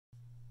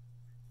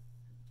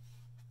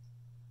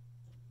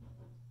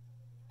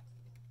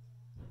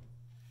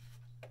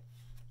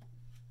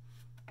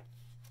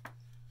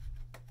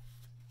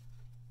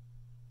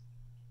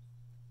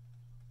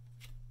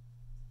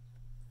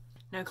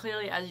Now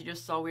clearly, as you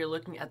just saw, we are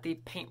looking at the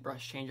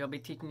paintbrush change. I'll be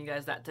teaching you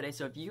guys that today.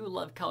 So if you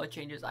love color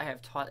changes, I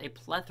have taught a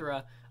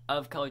plethora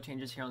of color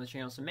changes here on the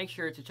channel. So make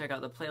sure to check out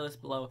the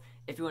playlist below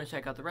if you want to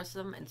check out the rest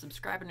of them, and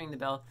subscribe and ring the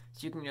bell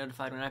so you can be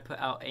notified when I put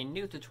out a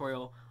new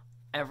tutorial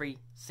every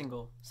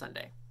single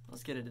Sunday.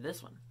 Let's get into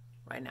this one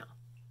right now.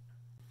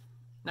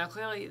 Now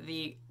clearly,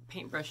 the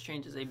paintbrush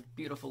change is a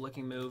beautiful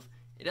looking move.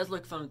 It does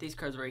look fun with these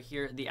cards right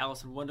here, the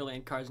Alice in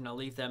Wonderland cards, and I'll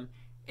leave them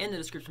in the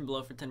description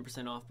below for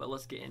 10% off, but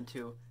let's get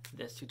into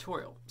this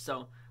tutorial.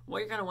 So what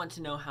you're going to want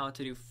to know how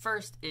to do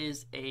first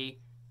is a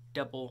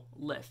double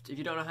lift. If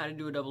you don't know how to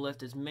do a double lift,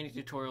 there's many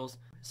tutorials.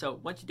 So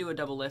once you do a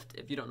double lift,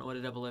 if you don't know what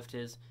a double lift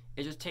is,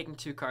 it's just taking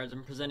two cards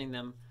and presenting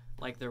them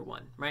like they're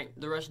one, right?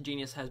 The Russian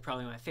Genius has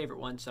probably my favorite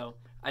one, so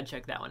I'd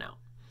check that one out.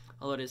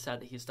 Although it is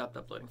sad that he stopped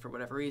uploading for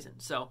whatever reason.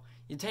 So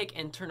you take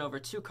and turn over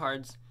two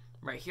cards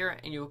right here,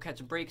 and you'll catch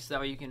a break, so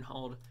that way you can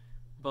hold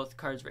both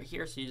cards right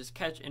here. So you just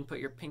catch and put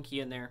your pinky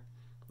in there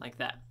like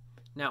that.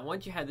 Now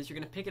once you have this, you're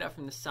going to pick it up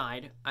from the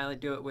side. I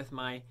like to do it with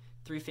my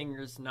three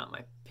fingers, not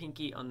my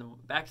pinky, on the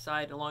back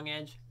side along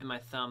edge, and my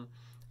thumb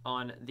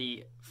on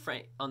the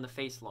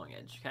face long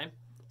edge. Okay,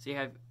 so you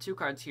have two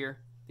cards here.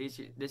 This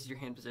is your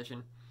hand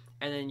position,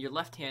 and then your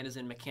left hand is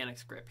in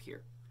mechanic's grip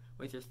here,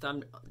 with your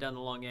thumb down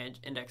the long edge,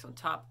 index on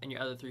top, and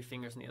your other three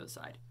fingers on the other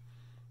side.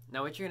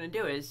 Now what you're going to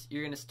do is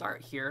you're going to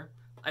start here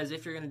as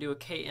if you're going to do a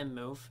KM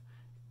move,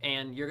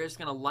 and you're just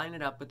going to line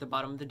it up with the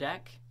bottom of the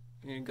deck.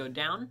 You're going to go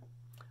down,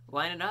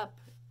 line it up,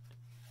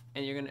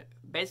 and you're going to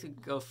basically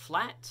go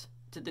flat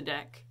to the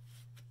deck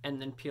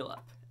and then peel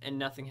up, and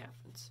nothing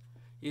happens.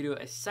 You do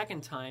it a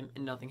second time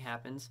and nothing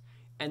happens,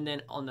 and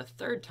then on the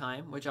third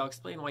time, which I'll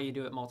explain why you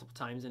do it multiple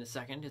times in a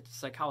second, it's a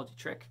psychology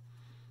trick.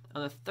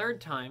 On the third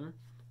time,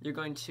 you're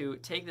going to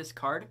take this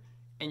card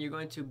and you're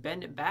going to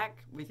bend it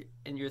back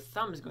and your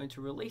thumb is going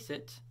to release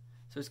it,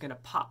 so it's going to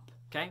pop,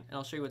 okay? And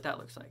I'll show you what that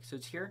looks like. So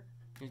it's here.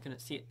 You're going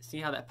to see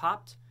how that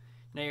popped.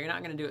 Now you're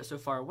not going to do it so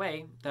far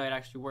away that it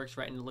actually works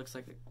right and it looks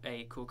like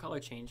a cool color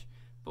change.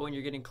 But when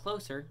you're getting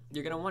closer,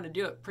 you're going to want to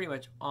do it pretty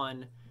much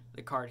on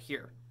the card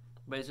here.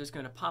 But it's just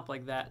going to pop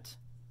like that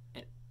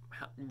and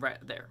right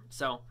there.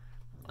 So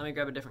let me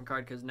grab a different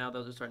card because now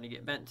those are starting to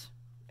get bent.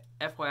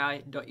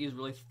 FYI, don't use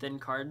really thin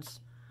cards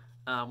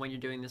when you're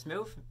doing this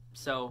move.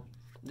 So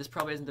this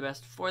probably isn't the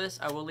best for this.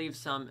 I will leave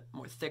some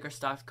more thicker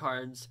stocked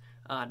cards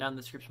down in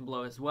the description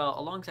below as well,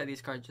 alongside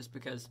these cards, just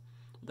because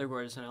they're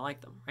gorgeous and I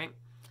like them, right?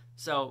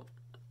 So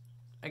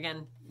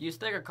again, use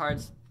thicker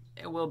cards.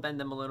 It will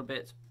bend them a little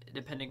bit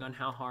depending on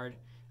how hard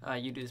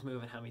you do this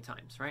move and how many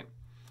times, right?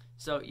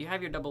 So you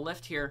have your double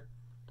lift here.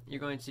 You're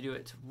going to do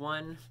it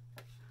 1,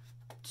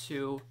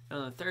 2, and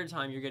on the third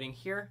time you're getting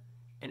here,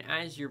 and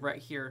as you're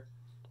right here,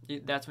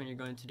 that's when you're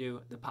going to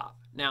do the pop.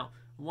 Now,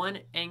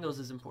 angles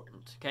is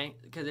important, okay?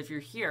 Because if you're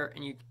here,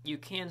 and you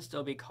can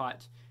still be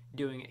caught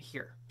doing it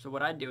here. So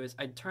what I'd do is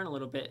I'd turn a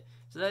little bit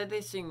so that they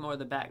see more of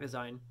the back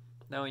design.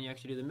 That when you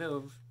actually do the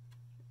move,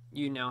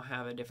 you now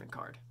have a different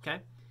card,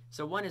 okay?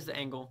 So 1 is the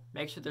angle.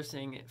 Make sure they're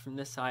seeing it from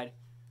this side.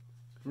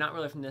 Not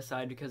really from this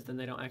side, because then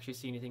they don't actually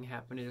see anything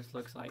happen. It just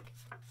looks like,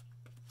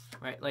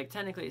 right? Like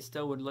technically it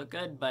still would look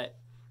good, but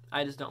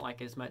I just don't like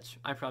it as much.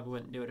 I probably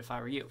wouldn't do it if I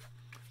were you.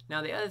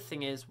 Now the other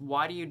thing is,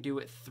 why do you do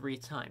it 3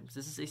 times?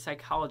 This is a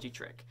psychology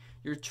trick.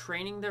 You're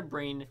training their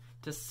brain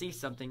to see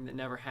something that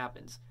never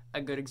happens.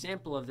 A good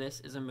example of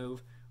this is a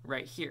move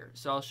right here.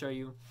 So I'll show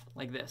you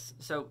like this.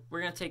 So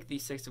we're going to take the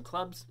 6 of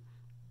clubs.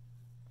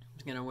 I'm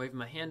just going to wave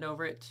my hand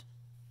over it,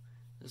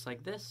 just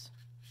like this.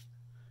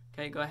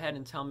 Okay, go ahead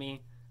and tell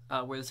me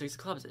where the 6 of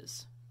clubs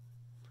is.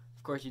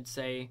 Of course, you'd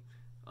say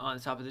on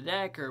the top of the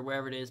deck or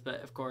wherever it is,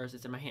 but of course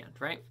it's in my hand,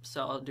 right?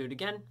 So I'll do it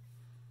again.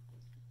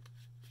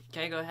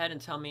 Okay, go ahead and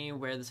tell me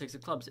where the 6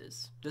 of clubs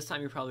is. This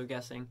time you're probably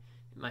guessing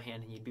in my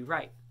hand and you'd be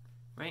right?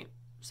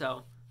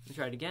 So let's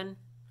try it again.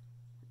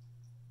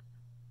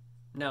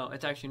 No,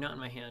 it's actually not in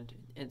my hand.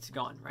 It's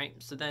gone, right?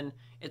 So then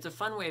it's a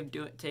fun way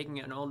of taking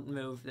an old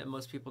move that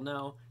most people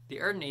know, the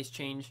Erdnase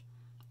change,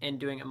 and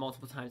doing it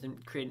multiple times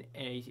and creating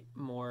a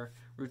more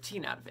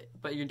routine out of it.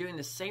 But you're doing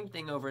the same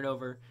thing over and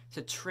over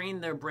to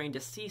train their brain to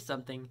see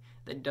something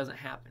that doesn't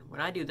happen.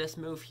 When I do this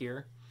move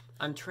here,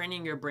 I'm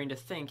training your brain to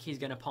think he's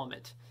going to palm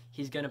it.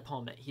 He's going to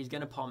palm it. He's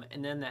going to palm it.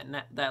 And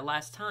then that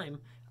last time,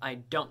 I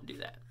don't do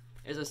that.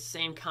 It's the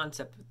same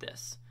concept with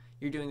this.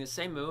 You're doing the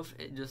same move.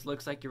 It just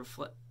looks like you're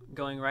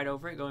going right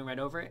over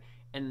it.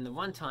 And the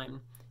one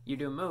time, you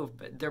do a move,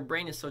 but their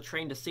brain is so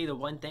trained to see the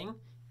one thing,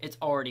 it's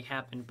already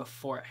happened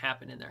before it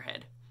happened in their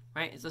head.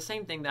 Right? It's the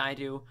same thing that I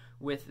do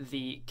with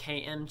the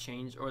KM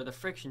change or the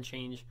friction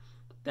change.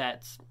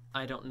 That's,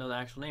 I don't know the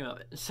actual name of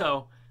it.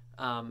 So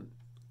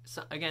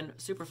again,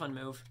 super fun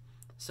move.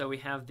 So we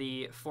have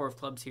the 4 of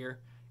clubs here,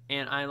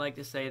 and I like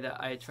to say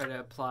that I try to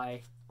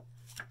apply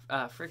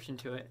friction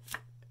to it,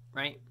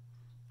 right?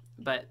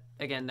 But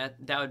again,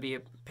 that would be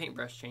a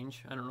paintbrush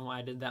change. I don't know why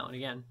I did that one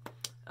again.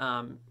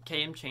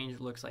 KM change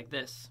looks like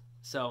this.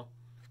 So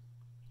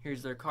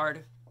here's their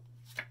card.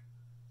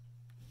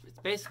 It's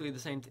basically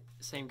the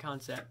same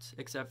concept,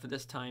 except for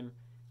this time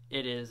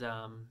it is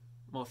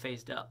more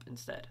phased up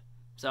instead.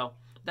 So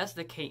that's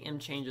the KM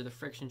change or the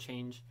friction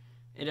change.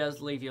 It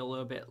does leave you a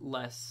little bit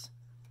less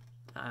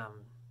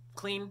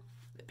clean.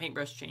 The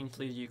paintbrush change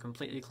leaves you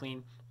completely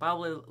clean. But I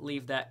will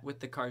leave that with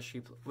the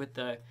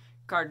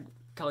card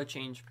color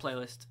change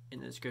playlist in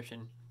the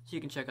description, so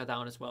you can check out that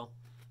one as well.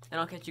 And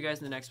I'll catch you guys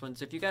in the next one.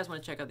 So if you guys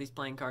want to check out these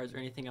playing cards or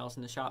anything else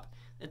in the shop,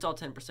 it's all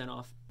 10%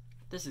 off.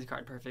 This is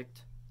Card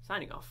Perfect,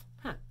 signing off.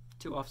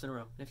 2 offs in a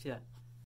row. Nifty that.